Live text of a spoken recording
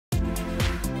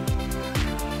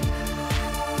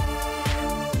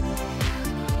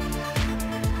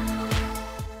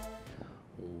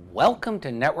Welcome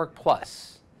to Network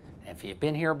Plus. If you've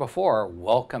been here before,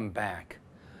 welcome back.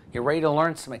 You're ready to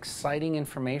learn some exciting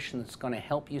information that's going to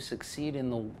help you succeed in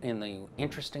the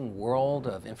interesting world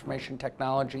of information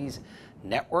technologies,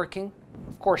 networking?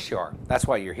 Of course you are. That's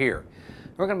why you're here.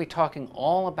 We're going to be talking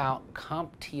all about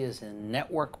CompTIA's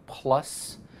Network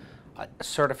Plus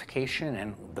certification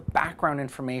and the background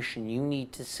information you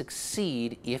need to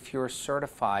succeed if you're a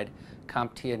certified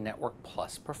CompTIA Network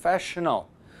Plus professional.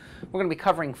 We're going to be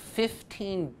covering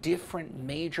 15 different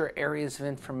major areas of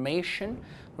information.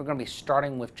 We're going to be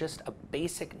starting with just a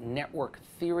basic network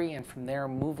theory, and from there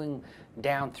moving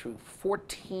down through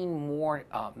 14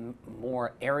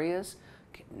 more areas: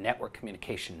 network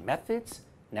communication methods,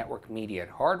 network media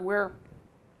and hardware,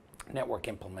 network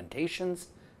implementations,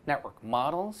 network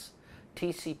models,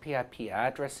 TCP/IP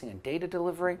addressing and data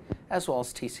delivery, as well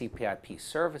as TCP/IP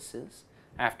services.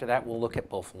 After that, we'll look at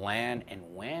both LAN and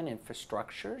WAN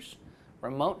infrastructures,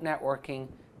 remote networking,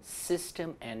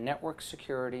 system and network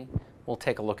security. We'll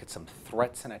take a look at some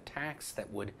threats and attacks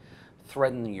that would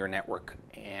threaten your network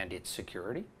and its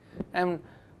security. And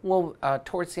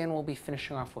towards the end, we'll be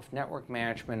finishing off with network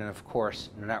management and, of course,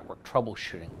 network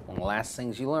troubleshooting. One of the last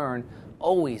things you learn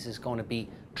always is going to be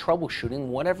troubleshooting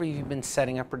whatever you've been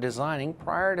setting up or designing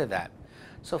prior to that.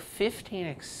 So 15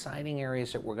 exciting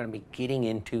areas that we're going to be getting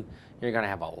into. You're going to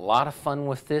have a lot of fun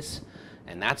with this,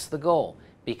 and that's the goal,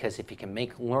 because if you can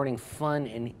make learning fun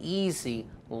and easy,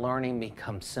 learning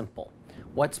becomes simple.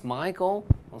 What's my goal?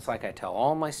 Well, it's like I tell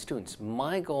all my students,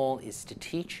 my goal is to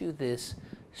teach you this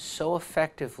so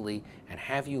effectively and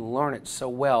have you learn it so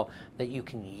well that you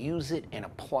can use it and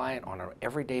apply it on an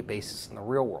everyday basis in the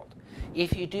real world.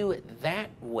 If you do it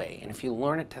that way, and if you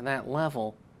learn it to that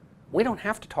level, we don't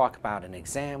have to talk about an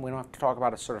exam, we don't have to talk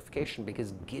about a certification,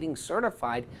 because getting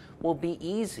certified will be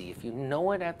easy. If you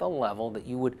know it at the level that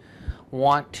you would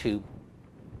want to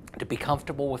be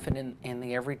comfortable with it in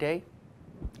the everyday,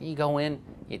 you go in,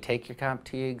 you take your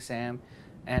CompTIA exam,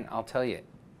 and I'll tell you,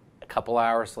 a couple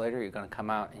hours later you're going to come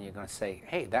out and you're going to say,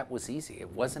 hey, that was easy. It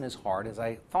wasn't as hard as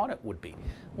I thought it would be.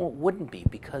 Well, it wouldn't be,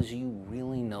 because you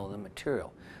really know the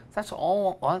material. That's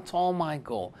all my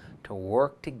goal, to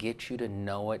work to get you to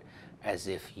know it as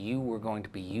if you were going to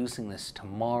be using this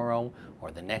tomorrow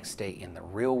or the next day in the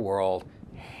real world,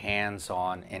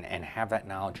 hands-on, and have that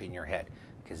knowledge in your head.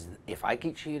 Because if I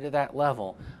get you to that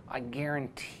level, I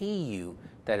guarantee you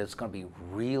that it's going to be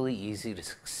really easy to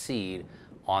succeed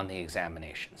on the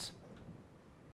examinations.